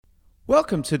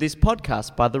Welcome to this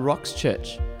podcast by The Rocks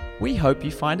Church. We hope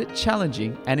you find it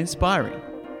challenging and inspiring.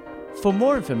 For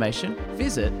more information,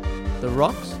 visit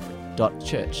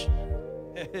therocks.church.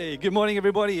 Hey, good morning,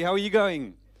 everybody. How are you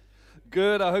going?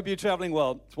 Good. I hope you're traveling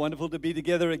well. It's wonderful to be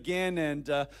together again, and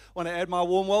want to add my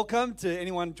warm welcome to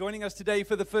anyone joining us today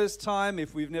for the first time.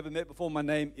 If we've never met before, my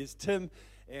name is Tim,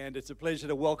 and it's a pleasure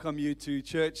to welcome you to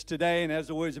church today. And as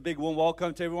always, a big warm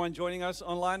welcome to everyone joining us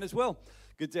online as well.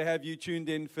 Good to have you tuned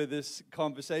in for this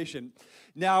conversation.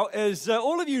 Now, as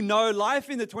all of you know, life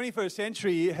in the 21st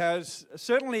century has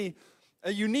certainly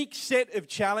a unique set of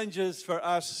challenges for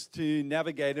us to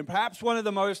navigate. And perhaps one of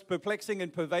the most perplexing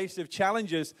and pervasive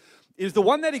challenges is the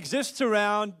one that exists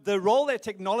around the role that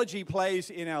technology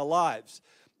plays in our lives,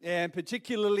 and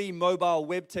particularly mobile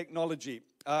web technology.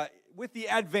 With the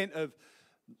advent of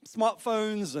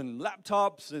smartphones and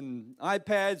laptops and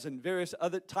iPads and various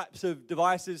other types of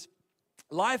devices,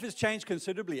 life has changed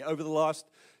considerably over the last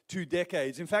 2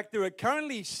 decades. In fact, there are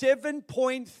currently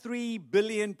 7.3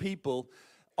 billion people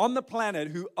on the planet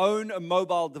who own a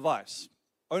mobile device,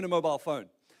 own a mobile phone.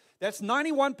 That's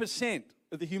 91%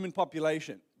 of the human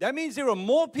population. That means there are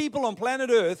more people on planet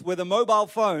Earth with a mobile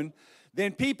phone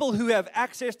than people who have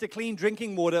access to clean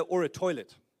drinking water or a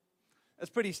toilet. That's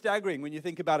pretty staggering when you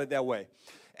think about it that way.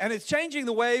 And it's changing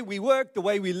the way we work, the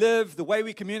way we live, the way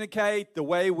we communicate, the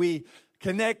way we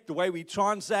connect, the way we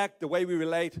transact, the way we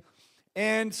relate.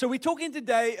 And so we're talking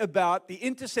today about the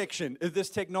intersection of this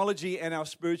technology and our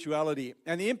spirituality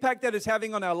and the impact that it's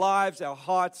having on our lives, our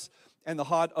hearts, and the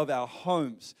heart of our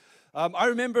homes. I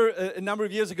remember a number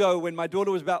of years ago when my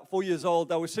daughter was about 4 years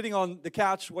old, I was sitting on the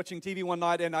couch watching TV one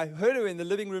night, and I heard her in the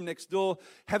living room next door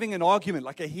having an argument,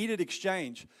 like a heated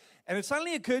exchange. And it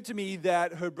suddenly occurred to me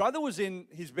that her brother was in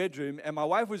his bedroom and my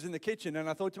wife was in the kitchen, and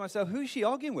I thought to myself, who is she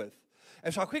arguing with?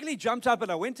 And so I quickly jumped up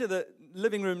and I went to the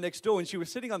living room next door, and she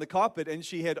was sitting on the carpet, and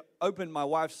she had opened my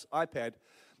wife's iPad,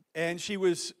 and she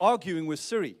was arguing with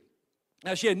Siri.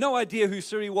 Now, she had no idea who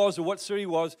Siri was or what Siri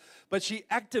was, but she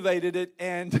activated it,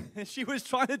 and she was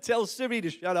trying to tell Siri to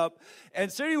shut up.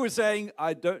 And Siri was saying,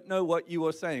 I don't know what you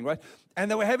are saying, right? And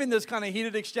they were having this kind of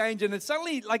heated exchange, and it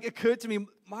suddenly occurred to me,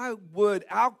 my word,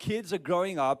 our kids are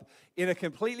growing up in a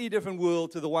completely different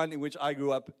world to the one in which I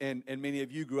grew up, and many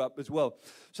of you grew up as well.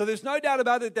 So there's no doubt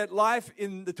about it that life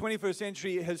in the 21st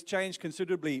century has changed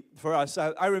considerably for us.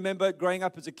 I remember growing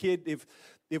up as a kid,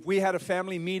 if we had a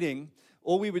family meeting,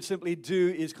 all we would simply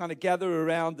do is kind of gather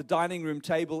around the dining room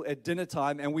table at dinner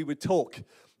time, and we would talk.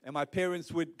 And my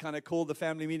parents would kind of call the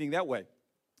family meeting that way.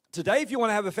 Today, if you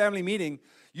want to have a family meeting,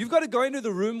 you've got to go into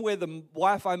the room where the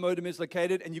Wi-Fi modem is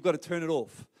located, and you've got to turn it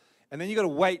off. And then you've got to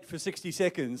wait for 60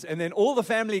 seconds, and then all the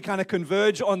family kind of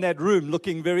converge on that room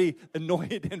looking very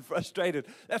annoyed and frustrated.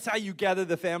 That's how you gather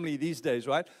the family these days,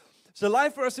 right? So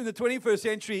life for us in the 21st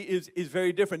century is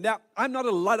very different. Now, I'm not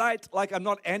a Luddite, I'm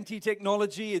not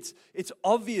anti-technology. It's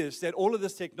obvious that all of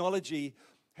this technology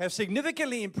has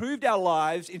significantly improved our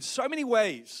lives in so many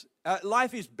ways.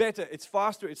 Life is better, it's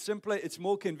faster, it's simpler, it's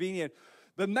more convenient.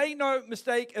 But make no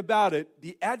mistake about it,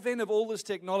 the advent of all this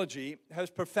technology has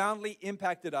profoundly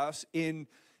impacted us in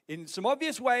some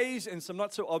obvious ways and some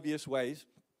not so obvious ways.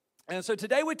 And so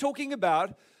today we're talking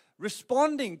about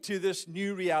responding to this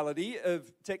new reality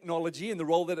of technology and the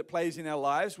role that it plays in our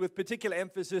lives, with particular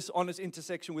emphasis on its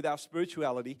intersection with our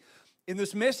spirituality, in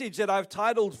this message that I've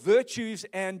titled Virtues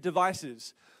and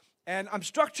Devices. And I'm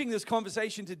structuring this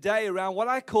conversation today around what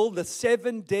I call the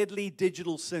 7 deadly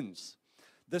digital sins.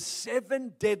 The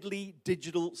 7 deadly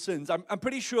digital sins. I'm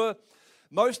pretty sure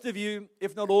most of you,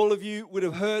 if not all of you, would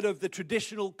have heard of the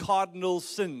traditional cardinal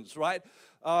sins, right?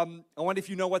 I wonder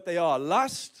if you know what they are.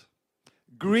 Lust,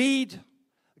 greed,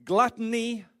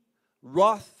 gluttony,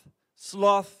 wrath,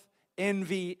 sloth,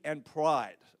 envy, and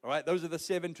pride. All right, those are the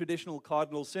 7 traditional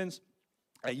cardinal sins.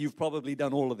 You've probably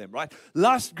done all of them, right?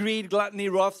 Lust, greed, gluttony,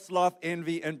 wrath, sloth,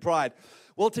 envy, and pride.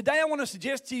 Well, today I want to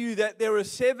suggest to you that there are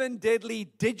 7 deadly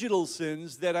digital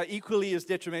sins that are equally as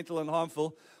detrimental and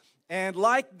harmful. And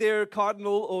like their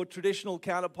cardinal or traditional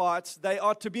counterparts, they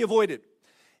are to be avoided.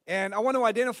 And I want to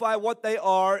identify what they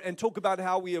are and talk about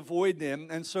how we avoid them.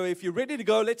 And so if you're ready to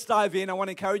go, let's dive in. I want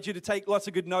to encourage you to take lots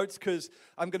of good notes because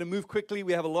I'm going to move quickly.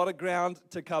 We have a lot of ground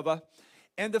to cover.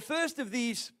 And the first of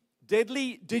these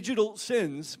deadly digital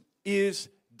sins is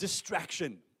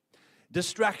distraction.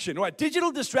 Distraction. All right,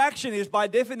 digital distraction is by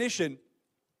definition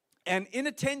an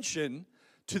inattention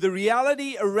to the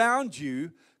reality around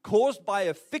you caused by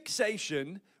a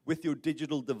fixation with your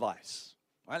digital device.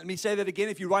 All right, let me say that again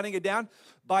if you're writing it down.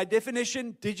 By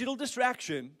definition, digital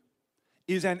distraction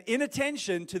is an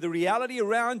inattention to the reality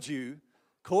around you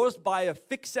caused by a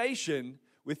fixation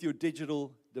with your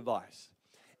digital device.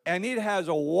 and it has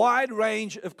a wide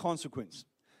range of consequence.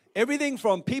 Everything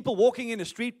from people walking into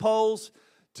street poles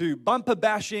to bumper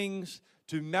bashings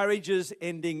to marriages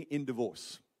ending in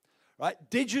divorce, right?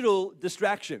 Digital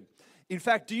distraction. In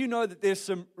fact, do you know that there's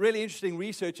some really interesting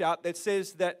research out that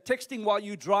says that texting while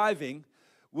you're driving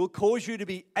will cause you to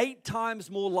be 8 times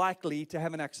more likely to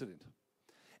have an accident?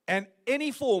 And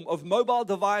any form of mobile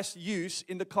device use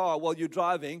in the car while you're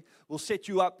driving will set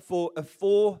you up for a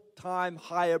 4-time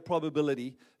higher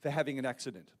probability for having an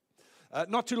accident.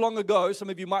 Not too long ago, some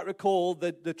of you might recall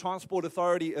that the Transport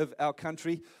Authority of our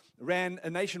country ran a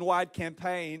nationwide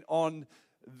campaign on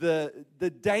the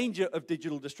danger of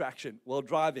digital distraction while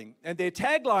driving. And their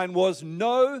tagline was,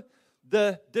 "Know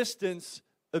the distance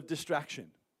of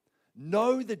distraction."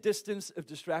 Know the distance of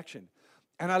distraction.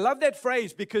 And I love that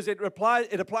phrase because it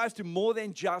applies to more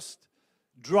than just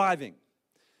driving.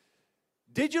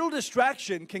 Digital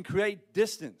distraction can create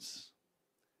distance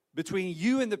between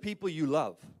you and the people you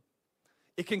love.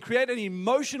 It can create an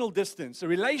emotional distance, a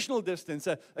relational distance,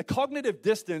 a cognitive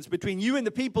distance between you and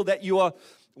the people that you are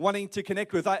wanting to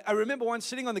connect with. I remember once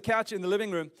sitting on the couch in the living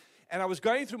room, and I was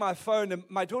going through my phone, and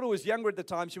my daughter was younger at the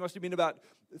time. She must have been about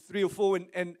 3 or 4,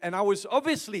 and I was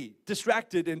obviously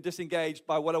distracted and disengaged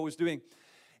by what I was doing.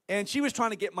 And she was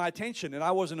trying to get my attention, and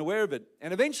I wasn't aware of it.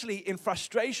 And eventually, in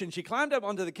frustration, she climbed up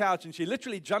onto the couch, and she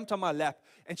literally jumped on my lap,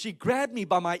 and she grabbed me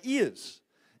by my ears.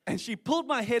 And she pulled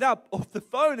my head up off the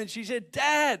phone, and she said,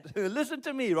 "Dad, listen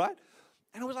to me," right?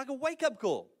 And it was like a wake-up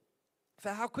call for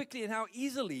how quickly and how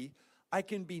easily I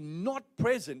can be not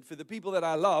present for the people that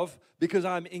I love because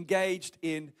I'm engaged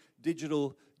in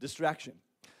digital distraction.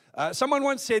 Someone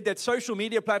once said that social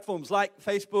media platforms like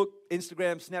Facebook,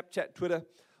 Instagram, Snapchat, Twitter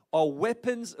are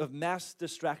weapons of mass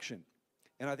distraction.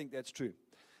 And I think that's true.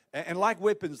 And like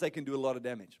weapons, they can do a lot of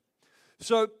damage.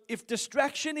 So if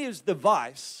distraction is the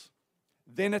vice,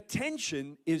 then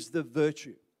attention is the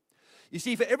virtue. You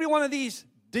see, for every one of these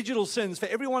digital sins, for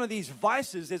every one of these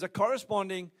vices, there's a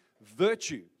corresponding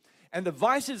virtue. And the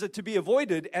vices are to be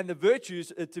avoided, and the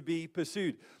virtues are to be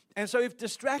pursued. And so if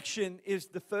distraction is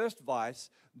the first vice,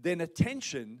 then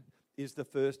attention is the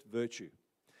first virtue.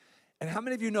 And how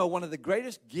many of you know one of the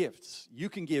greatest gifts you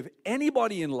can give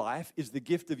anybody in life is the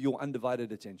gift of your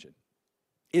undivided attention?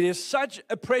 It is such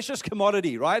a precious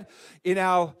commodity, right? In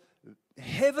our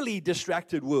heavily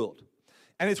distracted world.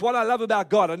 And it's what I love about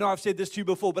God. I know I've said this to you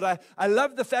before, but I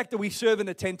love the fact that we serve an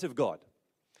attentive God.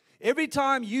 Every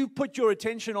time you put your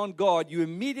attention on God, you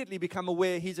immediately become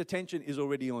aware His attention is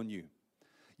already on you.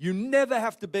 You never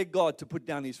have to beg God to put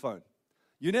down His phone.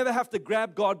 You never have to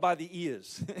grab God by the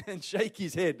ears and shake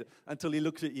His head until He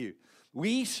looks at you.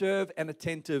 We serve an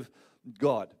attentive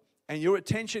God. And your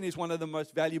attention is one of the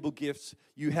most valuable gifts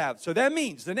you have. So that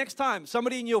means the next time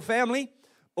somebody in your family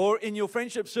or in your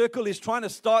friendship circle is trying to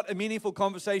start a meaningful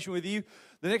conversation with you,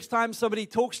 the next time somebody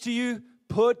talks to you,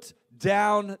 put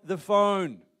down the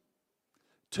phone.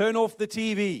 Turn off the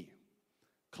TV.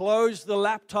 Close the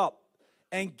laptop.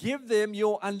 And give them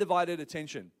your undivided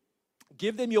attention.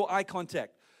 Give them your eye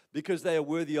contact because they are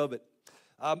worthy of it.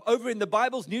 Over in the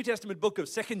Bible's New Testament book of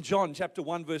 2 John chapter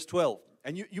 1 verse 12.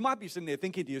 And you might be sitting there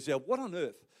thinking to yourself, what on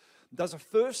earth does a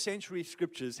first century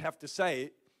scriptures have to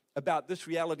say about this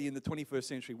reality in the 21st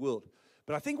century world?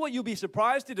 But I think what you'll be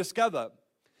surprised to discover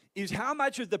is how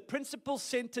much of the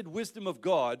principle-centered wisdom of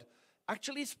God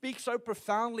actually speaks so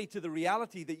profoundly to the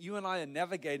reality that you and I are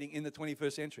navigating in the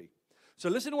 21st century. So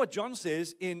listen to what John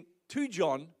says in 2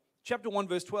 John chapter 1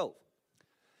 verse 12.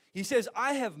 He says,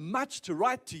 "I have much to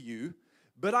write to you,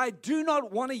 but I do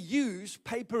not want to use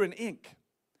paper and ink.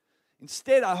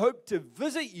 Instead, I hope to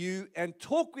visit you and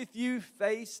talk with you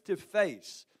face to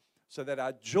face so that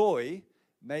our joy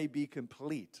may be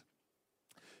complete."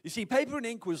 You see, paper and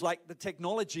ink was like the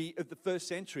technology of the first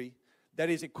century that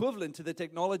is equivalent to the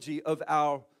technology of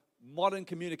our modern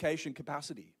communication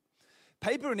capacity.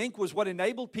 Paper and ink was what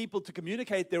enabled people to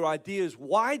communicate their ideas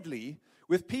widely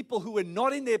with people who were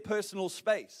not in their personal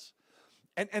space.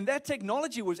 And that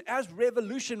technology was as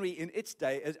revolutionary in its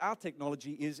day as our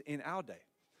technology is in our day.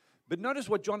 But notice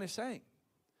what John is saying.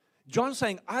 John's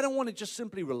saying, I don't want to just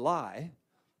simply rely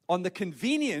on the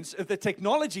convenience of the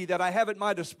technology that I have at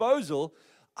my disposal.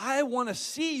 I want to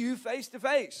see you face to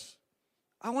face.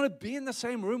 I want to be in the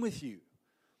same room with you.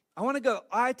 I want to go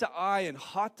eye to eye and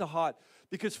heart to heart.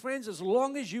 Because friends, as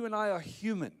long as you and I are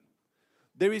human,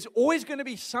 there is always going to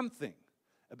be something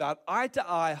about eye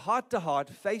to eye, heart to heart,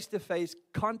 face to face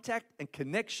contact and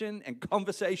connection and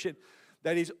conversation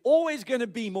that is always going to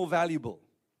be more valuable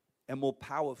and more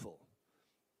powerful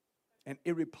and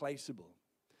irreplaceable.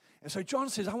 And so John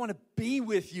says, I want to be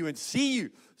with you and see you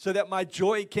so that my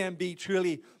joy can be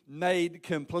truly made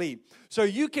complete. So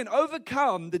you can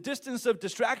overcome the distance of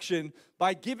distraction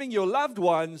by giving your loved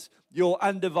ones your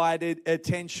undivided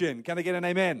attention. Can I get an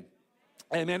amen?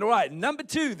 Amen. All right. Number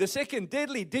 2, the second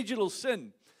deadly digital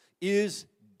sin is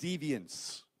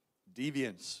deviance.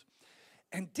 Deviance.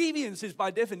 And deviance is by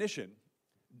definition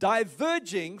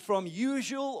diverging from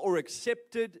usual or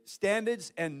accepted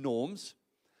standards and norms,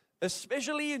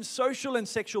 especially in social and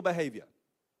sexual behavior.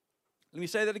 Let me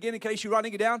say that again in case you're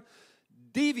writing it down.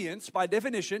 Deviance, by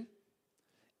definition,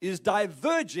 is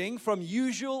diverging from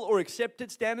usual or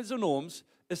accepted standards or norms,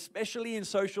 especially in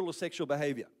social or sexual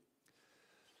behavior.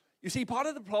 You see, part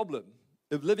of the problem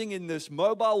of living in this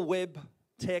mobile web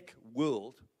tech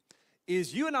world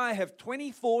is you and I have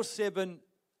 24/7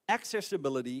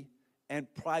 accessibility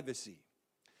and privacy.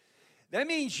 That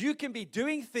means you can be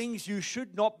doing things you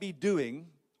should not be doing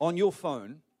on your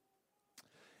phone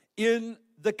in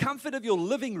the comfort of your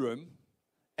living room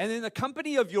and in the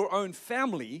company of your own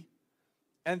family,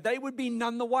 and they would be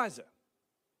none the wiser.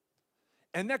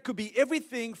 And that could be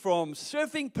everything from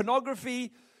surfing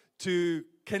pornography to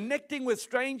connecting with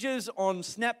strangers on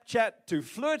Snapchat to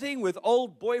flirting with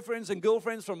old boyfriends and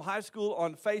girlfriends from high school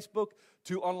on Facebook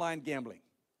to online gambling.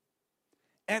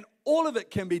 And all of it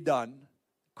can be done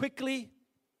quickly,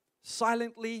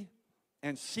 silently,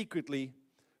 and secretly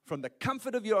from the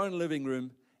comfort of your own living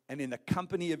room and in the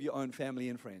company of your own family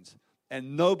and friends.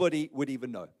 And nobody would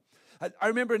even know. I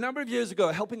remember a number of years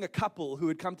ago helping a couple who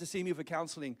had come to see me for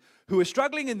counseling who were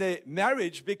struggling in their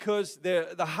marriage because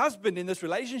the husband in this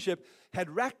relationship had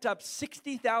racked up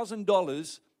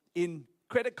 $60,000 in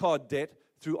credit card debt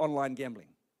through online gambling.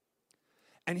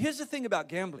 And here's the thing about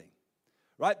gambling,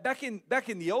 right? Back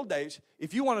in the old days,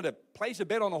 if you wanted to place a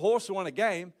bet on a horse or on a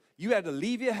game, you had to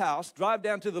leave your house, drive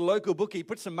down to the local bookie,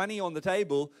 put some money on the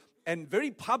table, and very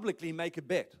publicly make a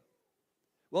bet.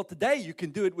 Well, today you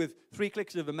can do it with 3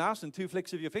 clicks of a mouse and 2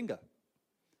 flicks of your finger.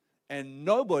 And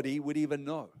nobody would even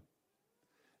know.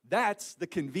 That's the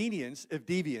convenience of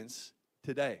deviance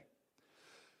today.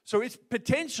 So it's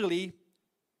potentially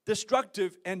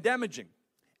destructive and damaging.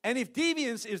 And if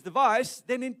deviance is the vice,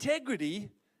 then integrity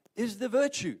is the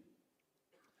virtue.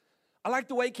 I like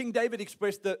the way King David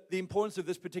expressed the importance of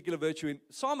this particular virtue in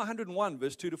Psalm 101,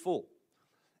 verse 2-4.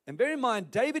 And bear in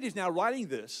mind, David is now writing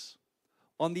this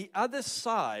on the other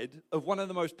side of one of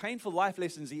the most painful life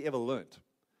lessons he ever learned.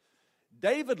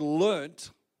 David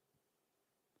learned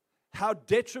how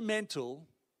detrimental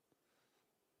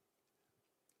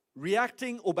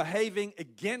reacting or behaving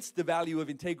against the value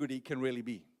of integrity can really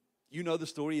be. You know the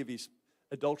story of his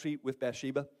adultery with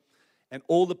Bathsheba and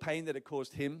all the pain that it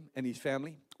caused him and his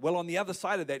family. Well, on the other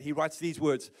side of that, he writes these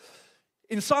words.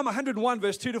 In Psalm 101,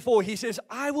 verse 2-4, he says,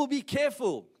 I will be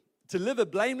careful to live a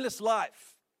blameless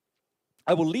life.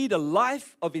 I will lead a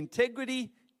life of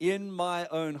integrity in my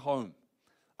own home.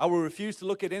 I will refuse to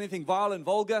look at anything vile and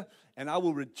vulgar, and I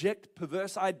will reject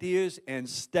perverse ideas and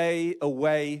stay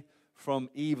away from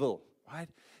evil. Right?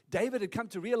 David had come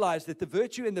to realize that the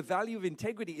virtue and the value of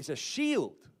integrity is a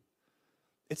shield.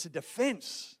 It's a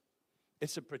defense.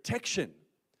 It's a protection.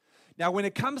 Now, when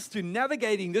it comes to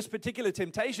navigating this particular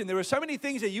temptation, there are so many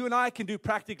things that you and I can do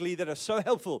practically that are so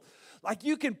helpful. Like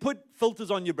you can put filters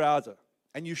on your browser.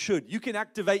 And you should. You can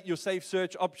activate your safe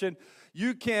search option.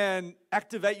 You can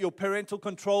activate your parental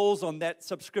controls on that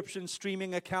subscription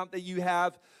streaming account that you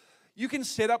have. You can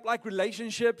set up like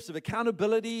relationships of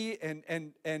accountability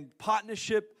and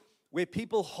partnership where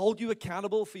people hold you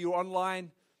accountable for your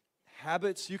online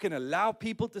habits. You can allow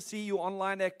people to see your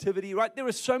online activity, right? There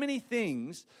are so many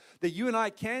things that you and I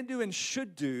can do and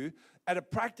should do at a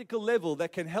practical level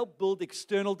that can help build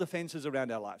external defenses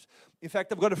around our lives. In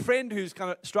fact, I've got a friend who's kind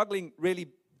of struggling really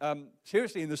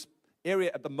seriously in this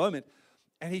area at the moment,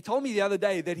 and he told me the other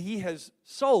day that he has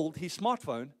sold his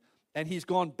smartphone and he's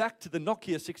gone back to the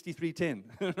Nokia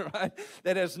 6310, right?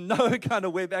 That has no kind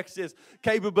of web access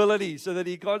capability so that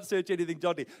he can't search anything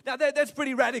dodgy. Now, that's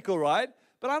pretty radical, right?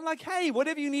 But I'm like, hey,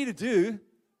 whatever you need to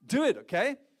do it,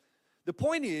 okay? The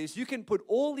point is, you can put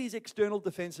all these external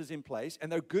defenses in place,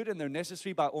 and they're good and they're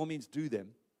necessary. By all means, do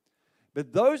them.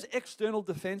 But those external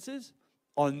defenses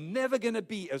are never going to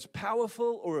be as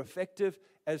powerful or effective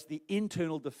as the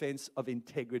internal defense of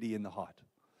integrity in the heart.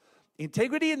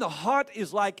 Integrity in the heart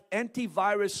is like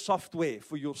antivirus software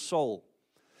for your soul.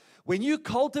 When you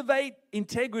cultivate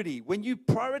integrity, when you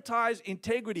prioritize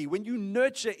integrity, when you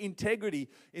nurture integrity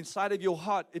inside of your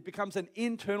heart, it becomes an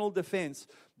internal defense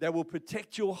that will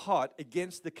protect your heart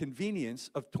against the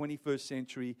convenience of 21st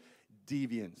century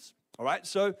deviance. All right,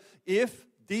 so if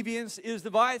deviance is the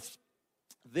vice,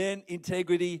 then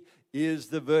integrity is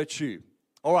the virtue.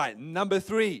 All right, number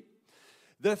 3.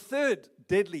 The third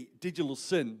deadly digital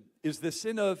sin is the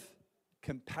sin of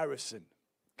comparison.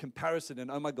 Comparison,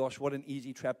 and oh my gosh, what an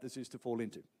easy trap this is to fall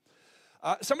into.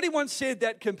 Somebody once said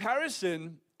that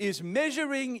comparison is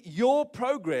measuring your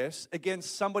progress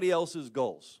against somebody else's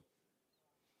goals.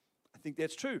 I think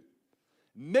that's true.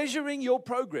 Measuring your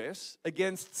progress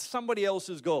against somebody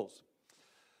else's goals.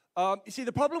 You see,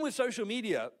 the problem with social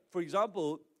media, for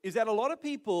example, is that a lot of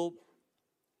people,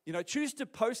 choose to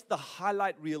post the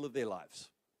highlight reel of their lives.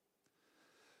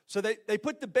 So they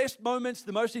put the best moments,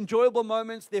 the most enjoyable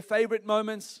moments, their favorite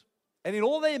moments, and in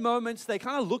all their moments, they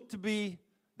kind of look to be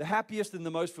the happiest and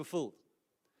the most fulfilled.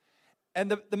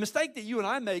 And the mistake that you and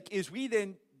I make is we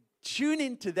then tune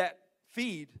into that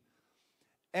feed,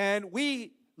 and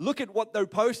we look at what they're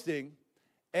posting,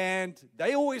 and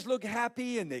they always look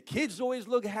happy, and their kids always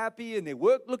look happy, and their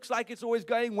work looks like it's always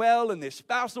going well, and their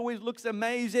spouse always looks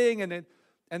amazing, and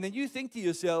then you think to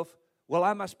yourself, well,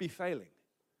 I must be failing.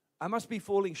 I must be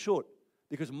falling short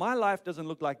because my life doesn't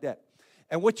look like that.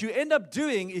 And what you end up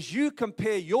doing is you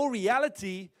compare your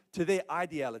reality to their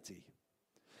ideality.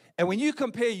 And when you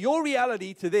compare your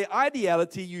reality to their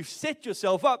ideality, you set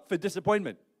yourself up for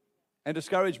disappointment and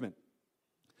discouragement.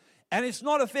 And it's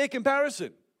not a fair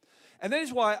comparison. And that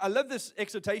is why I love this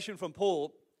exhortation from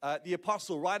Paul, the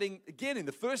apostle, writing again in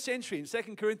the first century in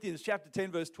 2 Corinthians chapter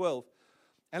 10, verse 12.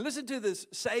 And listen to this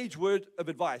sage word of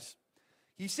advice.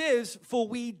 He says, "For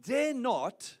we dare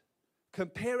not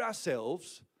compare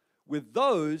ourselves with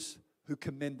those who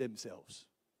commend themselves."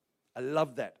 I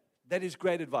love that. That is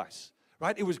great advice,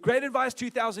 right? It was great advice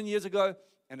 2,000 years ago,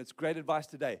 and it's great advice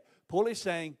today. Paul is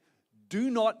saying, do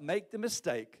not make the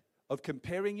mistake of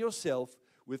comparing yourself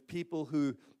with people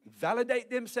who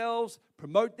validate themselves,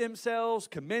 promote themselves,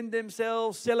 commend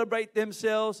themselves, celebrate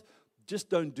themselves. Just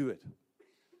don't do it.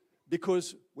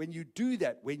 Because when you do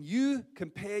that, when you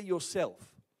compare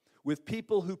yourself with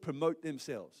people who promote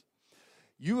themselves,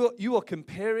 you are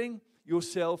comparing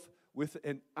yourself with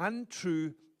an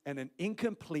untrue and an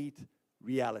incomplete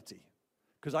reality.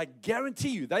 Because I guarantee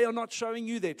you, they are not showing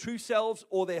you their true selves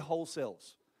or their whole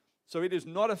selves. So it is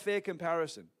not a fair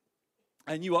comparison.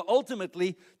 And you are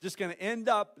ultimately just going to end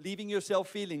up leaving yourself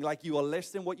feeling like you are less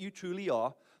than what you truly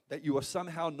are, that you are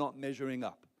somehow not measuring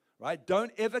up, right?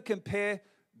 Don't ever compare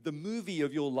the movie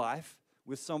of your life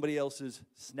with somebody else's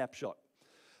snapshot.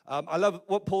 I love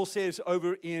what Paul says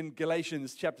over in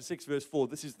Galatians chapter 6, verse 4.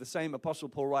 This is the same Apostle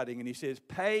Paul writing, and he says,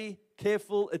 pay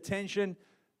careful attention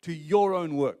to your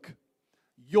own work,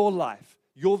 your life,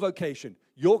 your vocation,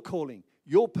 your calling,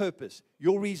 your purpose,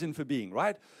 your reason for being,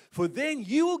 right? For then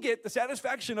you will get the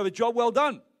satisfaction of a job well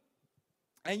done,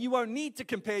 and you won't need to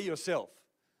compare yourself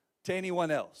to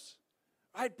anyone else,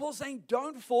 right? Paul's saying,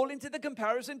 don't fall into the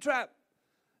comparison trap.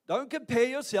 Don't compare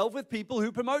yourself with people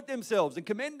who promote themselves and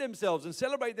commend themselves and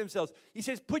celebrate themselves. He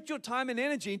says, put your time and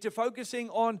energy into focusing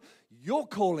on your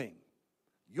calling,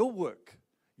 your work,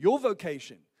 your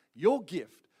vocation, your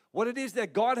gift, what it is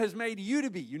that God has made you to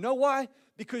be. You know why?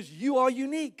 Because you are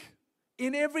unique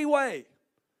in every way.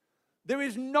 There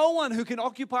is no one who can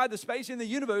occupy the space in the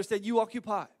universe that you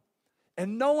occupy.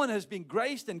 And no one has been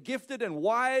graced and gifted and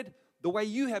wired the way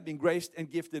you have been graced and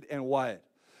gifted and wired.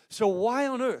 So why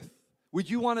on earth would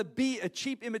you want to be a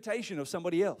cheap imitation of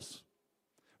somebody else?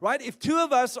 Right? If two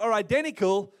of us are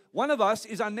identical, one of us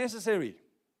is unnecessary.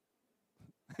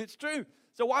 It's true.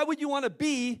 So why would you want to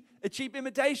be a cheap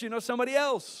imitation of somebody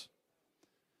else?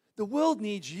 The world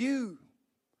needs you.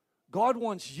 God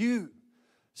wants you.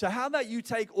 So how about you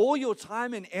take all your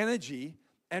time and energy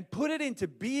and put it into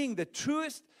being the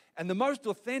truest and the most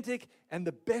authentic and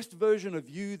the best version of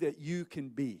you that you can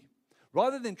be,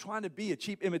 rather than trying to be a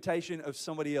cheap imitation of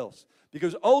somebody else.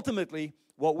 Because ultimately,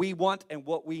 what we want and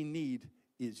what we need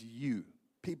is you.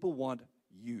 People want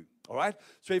you, all right?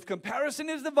 So if comparison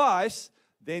is the vice,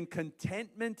 then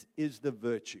contentment is the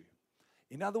virtue.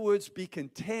 In other words, be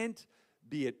content,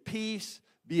 be at peace,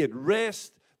 be at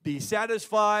rest, be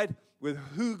satisfied with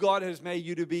who God has made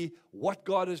you to be, what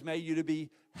God has made you to be,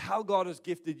 how God has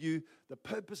gifted you, the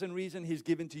purpose and reason He's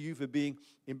given to you for being.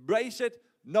 Embrace it,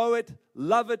 know it,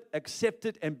 love it, accept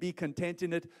it, and be content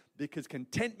in it, because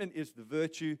contentment is the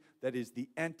virtue that is the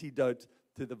antidote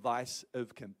to the vice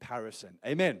of comparison.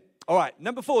 Amen. All right,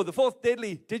 number 4, the fourth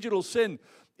deadly digital sin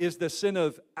is the sin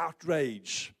of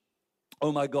outrage.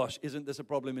 Oh my gosh, isn't this a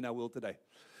problem in our world today?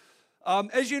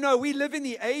 As you know, we live in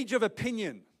the age of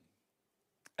opinion.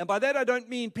 And by that, I don't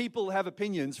mean people have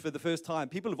opinions for the first time.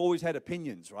 People have always had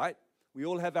opinions, right? We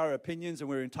all have our opinions, and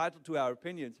we're entitled to our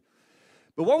opinions.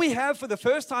 But what we have for the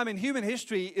first time in human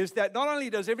history is that not only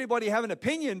does everybody have an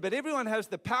opinion, but everyone has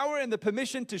the power and the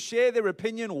permission to share their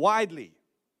opinion widely.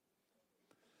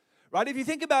 Right? If you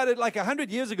think about it, like 100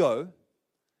 years ago,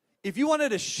 if you wanted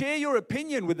to share your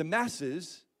opinion with the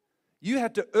masses, you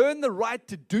had to earn the right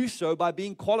to do so by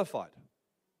being qualified.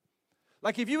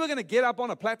 Like if you were going to get up on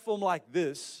a platform like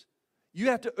this, you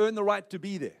had to earn the right to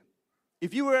be there.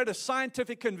 If you were at a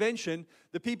scientific convention,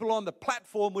 the people on the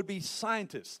platform would be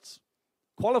scientists,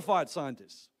 qualified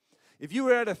scientists. If you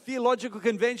were at a theological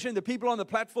convention, the people on the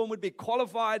platform would be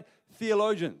qualified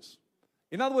theologians.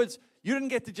 In other words, you didn't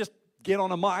get to just get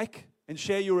on a mic and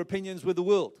share your opinions with the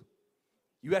world.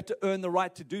 You had to earn the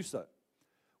right to do so.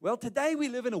 Well, today we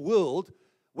live in a world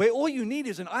where all you need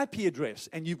is an IP address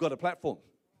and you've got a platform.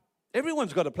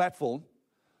 Everyone's got a platform.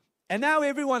 And now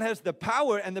everyone has the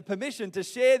power and the permission to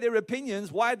share their opinions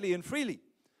widely and freely.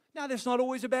 Now, that's not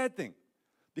always a bad thing.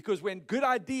 Because when good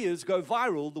ideas go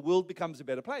viral, the world becomes a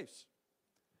better place.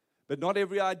 But not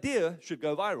every idea should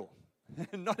go viral.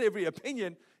 Not every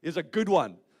opinion is a good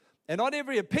one. And not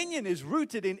every opinion is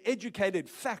rooted in educated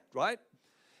fact, right?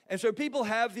 And so people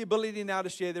have the ability now to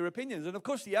share their opinions. And of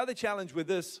course, the other challenge with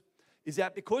this is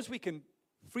that because we can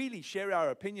freely share our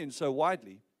opinions so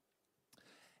widely,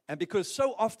 and because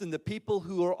so often the people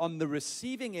who are on the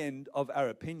receiving end of our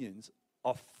opinions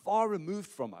are far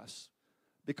removed from us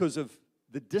because of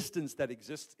the distance that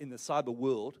exists in the cyber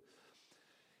world,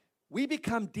 we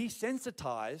become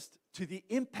desensitized to the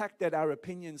impact that our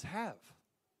opinions have.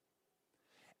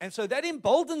 And so that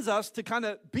emboldens us to kind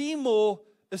of be more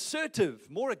assertive,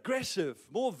 more aggressive,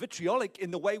 more vitriolic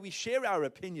in the way we share our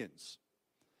opinions.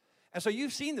 And so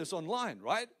you've seen this online,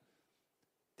 right?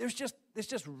 There's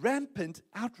just rampant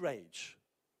outrage,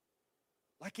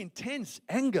 like intense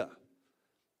anger.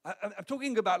 I'm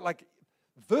talking about like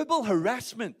verbal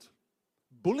harassment,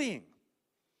 bullying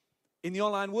in the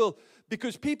online world,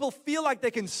 because people feel like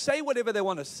they can say whatever they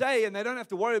want to say and they don't have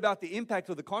to worry about the impact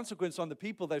or the consequence on the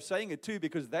people they're saying it to,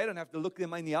 because they don't have to look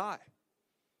them in the eye.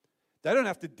 They don't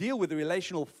have to deal with the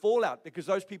relational fallout because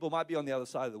those people might be on the other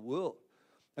side of the world.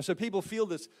 And so people feel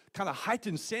this kind of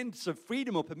heightened sense of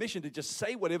freedom or permission to just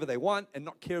say whatever they want and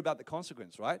not care about the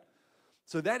consequence, right?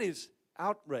 So that is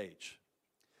outrage.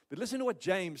 But listen to what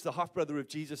James, the half-brother of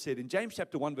Jesus, said in James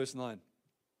chapter 1, verse 9.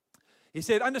 He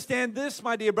said, "Understand this,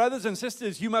 my dear brothers and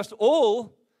sisters, you must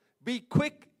all be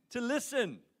quick to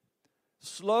listen,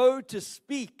 slow to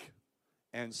speak,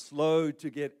 and slow to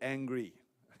get angry."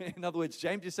 In other words,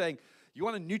 James is saying, you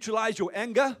want to neutralize your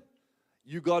anger?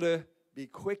 You got to be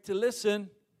quick to listen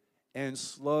and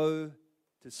slow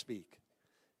to speak.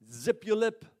 Zip your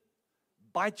lip,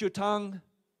 bite your tongue,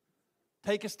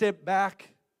 take a step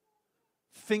back,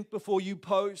 think before you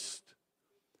post,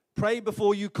 pray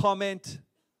before you comment,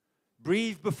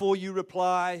 breathe before you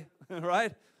reply,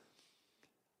 right?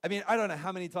 I mean, I don't know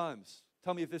how many times,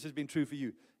 tell me if this has been true for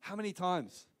you, how many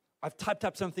times I've typed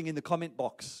up something in the comment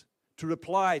box to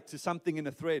reply to something in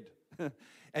a thread.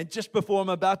 And just before I'm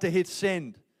about to hit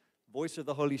send, voice of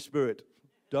the Holy Spirit,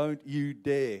 don't you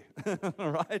dare,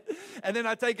 all right? And then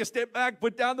I take a step back,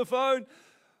 put down the phone,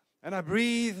 and I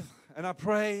breathe, and I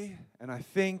pray, and I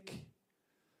think,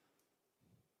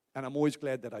 and I'm always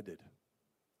glad that I did,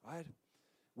 right?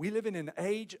 We live in an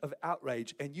age of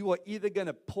outrage, and you are either going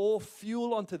to pour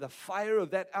fuel onto the fire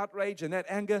of that outrage and that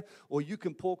anger, or you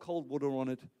can pour cold water on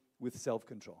it with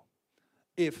self-control.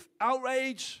 If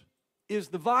outrage is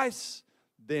the vice,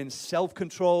 then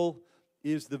self-control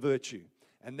is the virtue.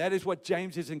 And that is what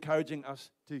James is encouraging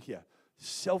us to hear.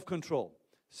 Self-control.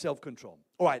 Self-control.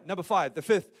 All right, number 5, the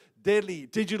fifth deadly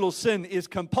digital sin is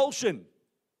compulsion.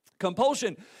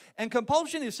 Compulsion. And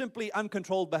compulsion is simply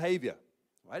uncontrolled behavior.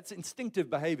 Right? It's instinctive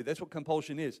behavior. That's what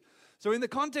compulsion is. So in the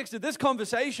context of this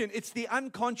conversation, it's the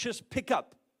unconscious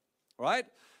pickup. Right?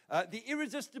 The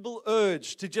irresistible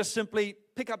urge to just simply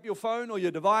pick up your phone or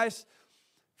your device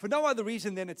for no other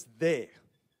reason than it's there.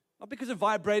 Not because it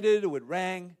vibrated or it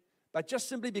rang, but just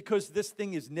simply because this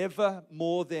thing is never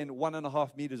more than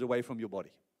 1.5 meters away from your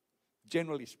body,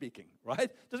 generally speaking,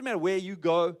 right? Doesn't matter where you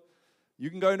go. You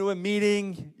can go into a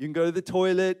meeting, you can go to the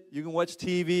toilet, you can watch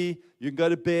TV, you can go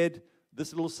to bed.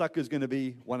 This little sucker is going to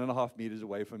be 1.5 meters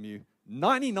away from you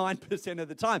 99% of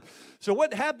the time. So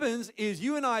what happens is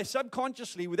you and I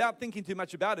subconsciously, without thinking too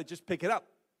much about it, just pick it up.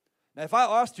 Now, if I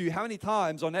asked you how many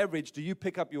times on average do you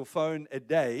pick up your phone a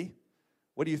day,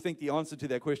 what do you think the answer to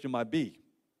that question might be?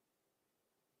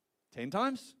 10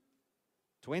 times?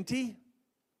 20?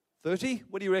 30?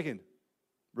 What do you reckon?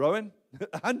 Rowan?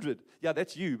 100. Yeah,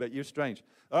 that's you, but you're strange.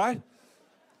 All right?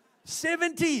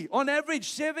 70, on average,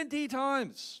 70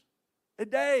 times a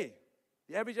day.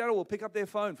 The average adult will pick up their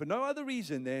phone for no other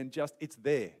reason than just it's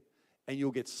there. And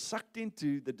you'll get sucked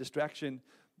into the distraction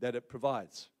that it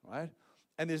provides, right?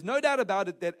 And there's no doubt about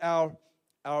it that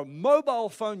our mobile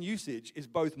phone usage is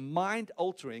both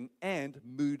mind-altering and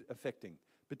mood-affecting,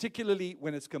 particularly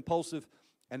when it's compulsive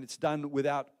and it's done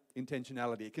without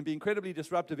intentionality. It can be incredibly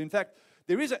disruptive. In fact,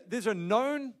 there's a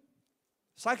known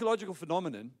psychological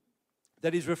phenomenon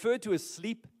that is referred to as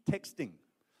sleep texting.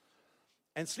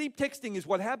 And sleep texting is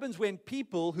what happens when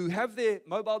people who have their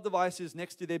mobile devices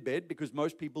next to their bed, because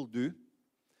most people do,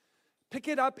 pick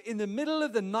it up in the middle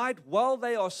of the night while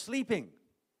they are sleeping.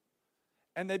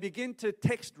 And they begin to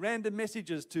text random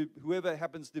messages to whoever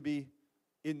happens to be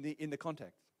in the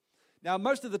contact. Now,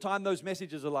 most of the time, those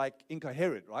messages are like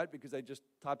incoherent, right? Because they're just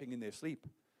typing in their sleep.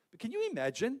 But can you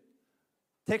imagine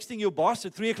texting your boss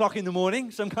at 3 o'clock in the morning,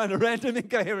 some kind of random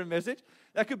incoherent message?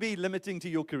 That could be limiting to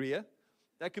your career.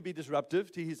 That could be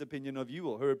disruptive to his opinion of you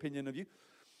or her opinion of you.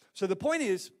 So the point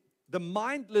is, the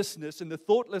mindlessness and the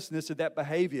thoughtlessness of that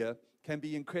behavior can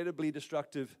be incredibly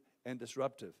destructive and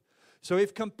disruptive. So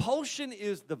if compulsion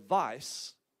is the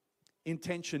vice,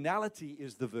 intentionality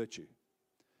is the virtue.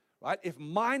 Right? If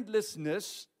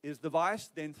mindlessness is the vice,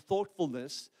 then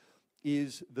thoughtfulness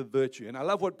is the virtue. And I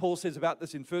love what Paul says about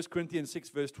this in 1 Corinthians 6,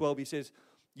 verse 12. He says,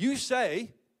 you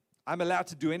say, I'm allowed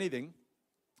to do anything,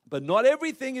 but not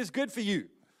everything is good for you.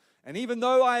 And even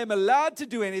though I am allowed to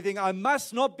do anything, I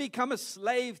must not become a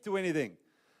slave to anything.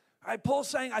 Right, Paul's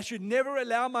saying I should never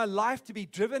allow my life to be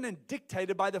driven and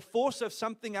dictated by the force of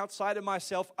something outside of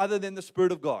myself other than the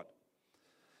Spirit of God.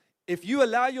 If you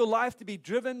allow your life to be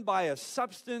driven by a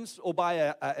substance or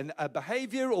by a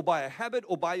behavior or by a habit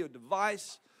or by your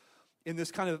device in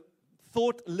this kind of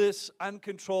thoughtless,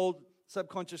 uncontrolled,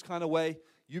 subconscious kind of way,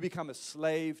 you become a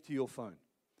slave to your phone.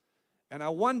 And I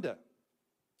wonder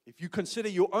if you consider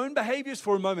your own behaviors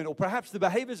for a moment, or perhaps the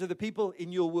behaviors of the people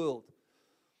in your world,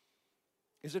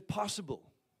 is it possible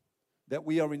that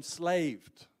we are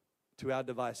enslaved to our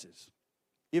devices?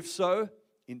 If so,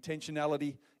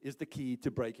 intentionality is the key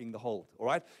to breaking the hold, all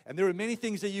right? And there are many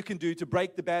things that you can do to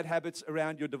break the bad habits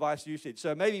around your device usage.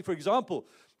 So maybe, for example,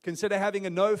 consider having a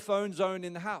no-phone zone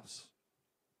in the house.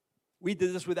 We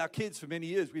did this with our kids for many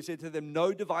years. We said to them,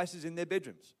 no devices in their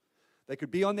bedrooms. They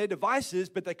could be on their devices,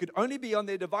 but they could only be on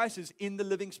their devices in the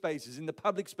living spaces, in the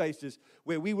public spaces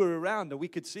where we were around and we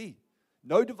could see.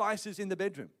 No devices in the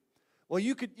bedroom. Well,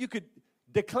 you could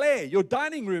declare your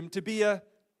dining room to be a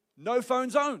no-phone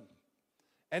zone.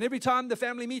 And every time the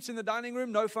family meets in the dining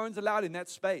room, no phones allowed in that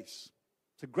space.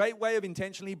 It's a great way of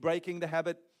intentionally breaking the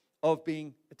habit of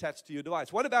being attached to your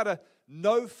device. What about a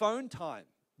no phone time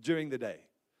during the day?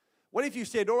 What if you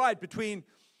said, all right, between,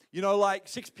 like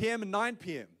 6 p.m. and 9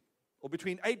 p.m., or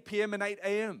between 8 p.m. and 8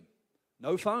 a.m.,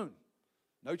 no phone,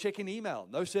 no checking email,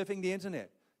 no surfing the internet.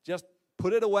 Just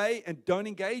put it away and don't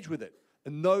engage with it.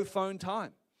 A no phone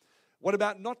time. What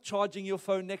about not charging your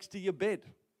phone next to your bed?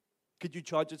 Could you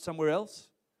charge it somewhere else?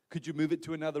 Could you move it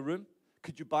to another room?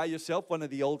 Could you buy yourself one of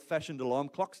the old-fashioned alarm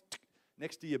clocks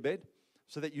next to your bed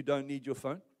so that you don't need your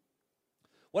phone?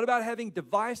 What about having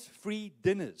device-free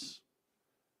dinners?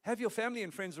 Have your family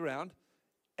and friends around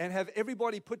and have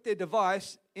everybody put their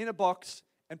device in a box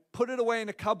and put it away in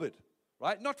a cupboard,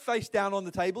 right? Not face down on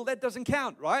the table. That doesn't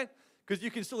count, right? Because you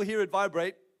can still hear it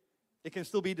vibrate. It can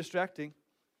still be distracting.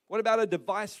 What about a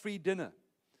device-free dinner?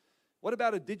 What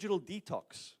about a digital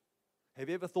detox? Have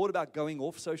you ever thought about going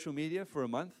off social media for a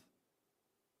month?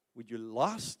 Would you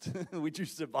last? Would you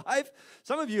survive?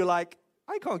 Some of you are like,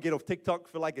 I can't get off TikTok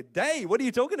for like a day. What are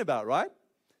you talking about, right?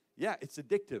 Yeah, it's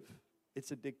addictive.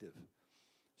 It's addictive.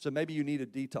 So maybe you need a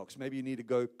detox. Maybe you need to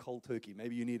go cold turkey.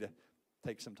 Maybe you need to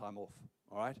take some time off,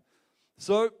 all right?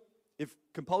 So if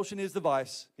compulsion is the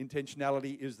vice,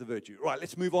 intentionality is the virtue. All right,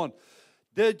 let's move on.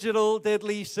 Digital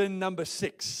deadly sin number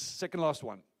 6, second last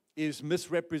one, is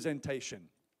misrepresentation.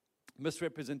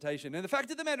 Misrepresentation. And the fact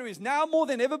of the matter is, now more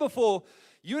than ever before,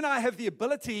 you and I have the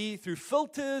ability through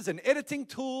filters and editing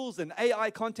tools and AI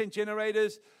content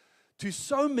generators to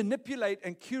so manipulate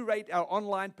and curate our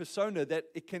online persona that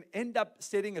it can end up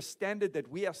setting a standard that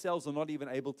we ourselves are not even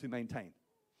able to maintain.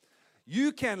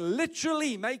 You can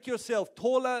literally make yourself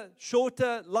taller,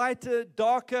 shorter, lighter,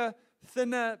 darker,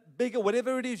 thinner, bigger,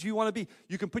 whatever it is you want to be.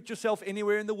 You can put yourself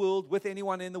anywhere in the world with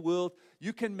anyone in the world.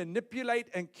 You can manipulate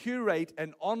and curate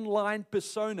an online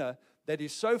persona that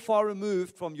is so far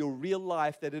removed from your real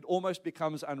life that it almost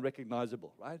becomes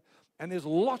unrecognizable, right? And there's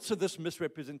lots of this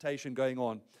misrepresentation going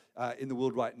on in the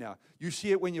world right now. You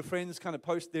see it when your friends kind of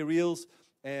post their reels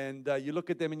and you look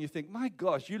at them and you think, my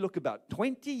gosh, you look about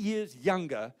 20 years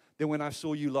younger than when I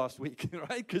saw you last week,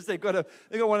 right? Because they got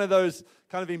one of those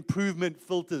kind of improvement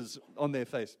filters on their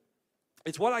face.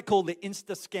 It's what I call the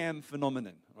Insta-scam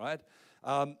phenomenon, right?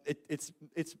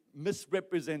 It's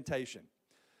misrepresentation.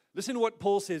 Listen to what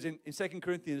Paul says in 2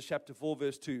 Corinthians chapter 4,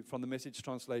 verse 2 from the Message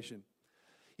translation.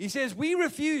 He says, we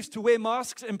refuse to wear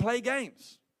masks and play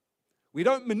games. We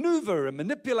don't maneuver and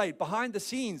manipulate behind the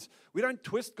scenes. We don't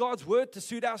twist God's word to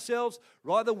suit ourselves.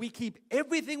 Rather, we keep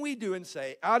everything we do and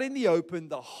say out in the open,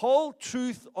 the whole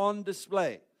truth on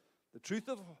display. The truth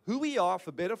of who we are,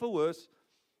 for better, for worse,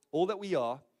 all that we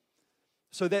are,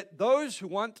 so that those who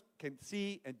want can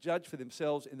see and judge for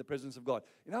themselves in the presence of God.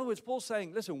 In other words, Paul's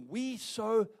saying, listen, we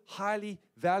so highly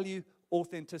value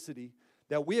authenticity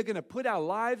that we are going to put our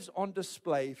lives on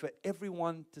display for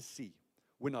everyone to see.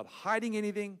 We're not hiding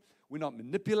anything. We're not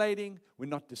manipulating. We're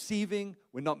not deceiving.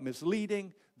 We're not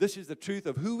misleading. This is the truth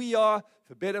of who we are,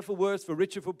 for better, for worse, for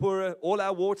richer, for poorer, all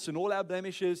our warts and all our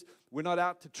blemishes. We're not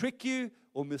out to trick you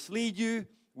or mislead you.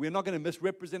 We're not going to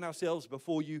misrepresent ourselves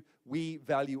before you. We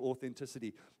value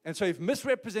authenticity. And so if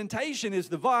misrepresentation is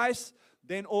the vice,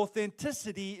 then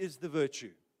authenticity is the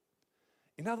virtue.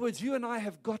 In other words, you and I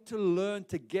have got to learn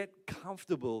to get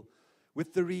comfortable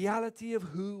with the reality of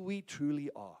who we truly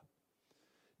are.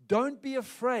 Don't be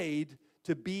afraid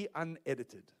to be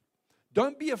unedited.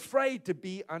 Don't be afraid to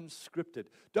be unscripted.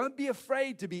 Don't be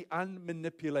afraid to be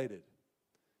unmanipulated.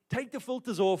 Take the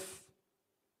filters off,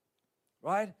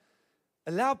 right?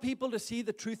 Allow people to see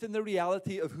the truth and the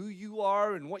reality of who you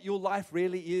are and what your life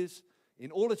really is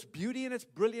in all its beauty and its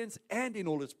brilliance and in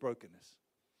all its brokenness.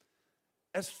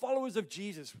 As followers of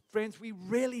Jesus, friends, we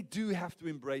really do have to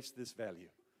embrace this value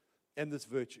and this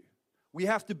virtue. We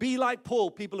have to be like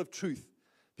Paul, people of truth,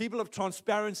 people of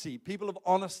transparency, people of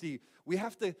honesty. We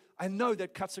have to, I know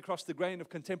that cuts across the grain of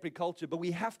contemporary culture, but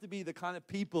we have to be the kind of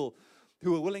people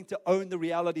who are willing to own the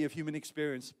reality of human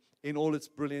experience in all its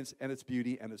brilliance and its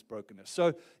beauty and its brokenness.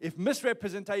 So if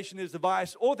misrepresentation is the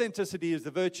vice, authenticity is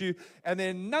the virtue. And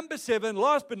then number 7,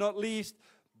 last but not least,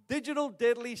 digital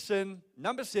deadly sin.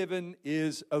 Number 7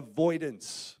 is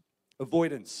avoidance.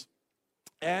 Avoidance.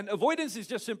 And avoidance is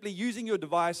just simply using your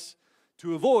device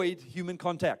to avoid human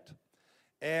contact.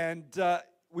 And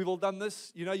we've all done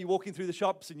this. You know, you're walking through the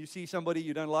shops and you see somebody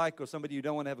you don't like or somebody you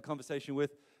don't want to have a conversation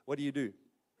with. What do?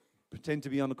 Pretend to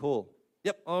be on a call.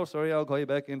 Yep, oh, sorry, I'll call you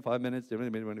back in 5 minutes.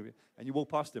 And you walk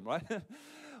past them, right?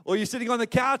 Or you're sitting on the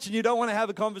couch and you don't want to have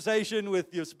a conversation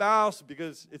with your spouse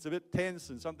because it's a bit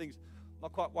tense and something's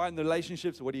not quite right in the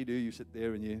relationship. So what do? You sit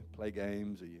there and you play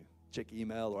games or you check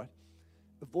email, right?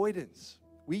 Avoidance.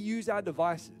 We use our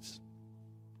devices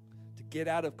to get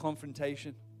out of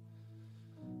confrontation,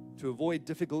 to avoid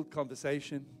difficult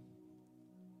conversation.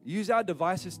 We use our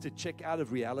devices to check out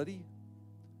of reality.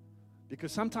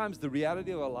 Because sometimes the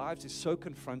reality of our lives is so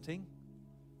confronting,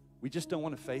 we just don't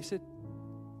want to face it.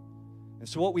 And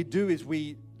so what we do is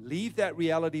we leave that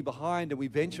reality behind and we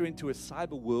venture into a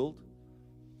cyber world,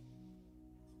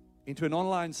 into an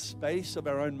online space of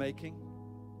our own making.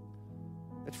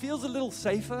 It feels a little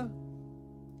safer,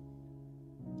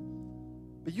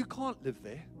 but you can't live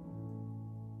there.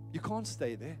 You can't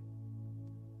stay there.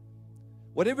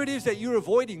 Whatever it is that you're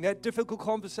avoiding, that difficult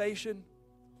conversation,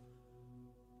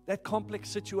 that complex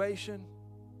situation,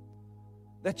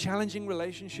 that challenging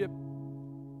relationship,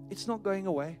 it's not going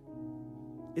away.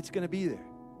 It's going to be there.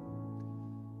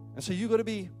 And so you've got to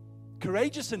be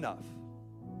courageous enough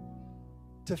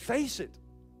to face it,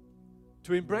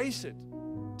 to embrace it,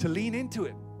 to lean into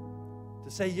it,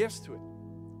 to say yes to it.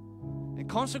 And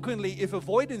consequently, if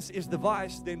avoidance is the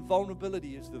vice, then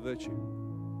vulnerability is the virtue.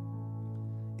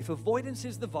 If avoidance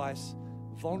is the vice,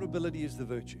 vulnerability is the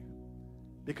virtue.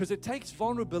 Because it takes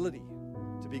vulnerability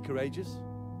to be courageous.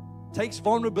 It takes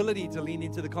vulnerability to lean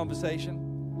into the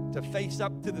conversation, to face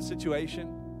up to the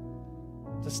situation,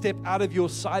 to step out of your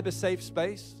cyber safe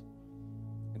space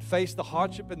and face the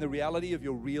hardship and the reality of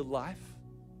your real life.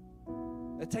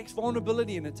 It takes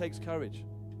vulnerability and it takes courage.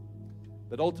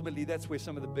 But ultimately, that's where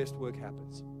some of the best work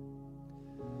happens.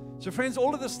 So friends,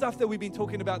 all of the stuff that we've been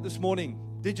talking about this morning,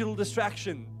 digital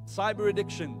distraction, cyber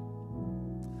addiction,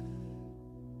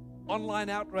 online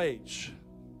outrage,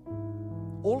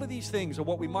 all of these things are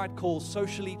what we might call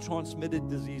socially transmitted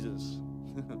diseases.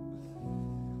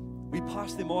 We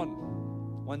pass them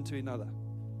on one to another.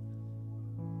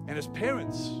 And as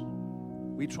parents,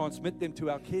 we transmit them to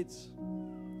our kids.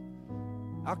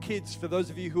 Our kids, for those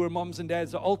of you who are moms and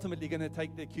dads, are ultimately going to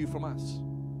take their cue from us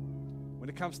when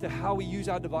it comes to how we use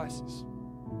our devices.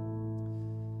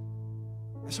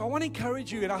 And so I want to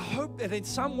encourage you, and I hope that in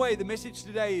some way the message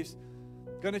today is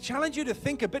going to challenge you to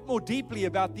think a bit more deeply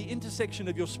about the intersection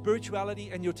of your spirituality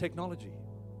and your technology.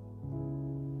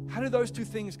 How do those two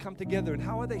things come together, and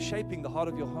how are they shaping the heart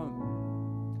of your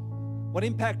home? What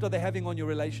impact are they having on your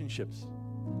relationships?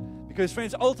 Because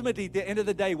friends, ultimately, at the end of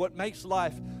the day, what makes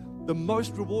life the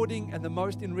most rewarding and the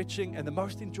most enriching and the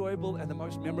most enjoyable and the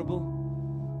most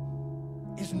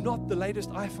memorable is not the latest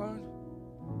iPhone.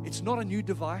 It's not a new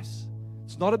device.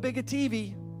 It's not a bigger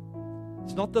TV.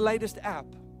 It's not the latest app.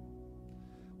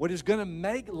 What is going to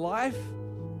make life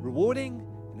rewarding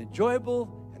and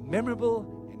enjoyable and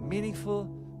memorable and meaningful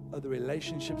are the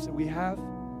relationships that we have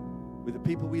with the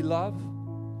people we love,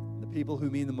 and the people who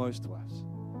mean the most to us.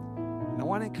 And I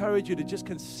want to encourage you to just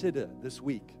consider this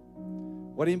week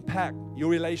what impact your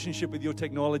relationship with your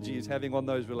technology is having on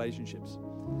those relationships,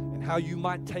 and how you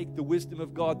might take the wisdom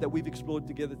of God that we've explored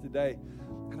together today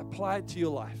and apply it to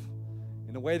your life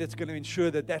in a way that's going to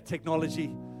ensure that that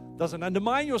technology doesn't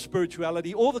undermine your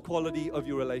spirituality or the quality of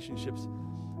your relationships,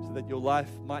 so that your life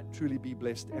might truly be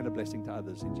blessed and a blessing to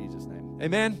others in Jesus' name.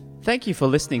 Amen. Thank you for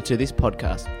listening to this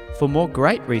podcast. For more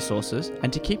great resources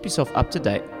and to keep yourself up to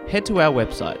date, head to our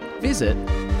website. Visit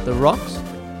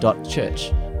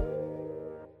therocks.church.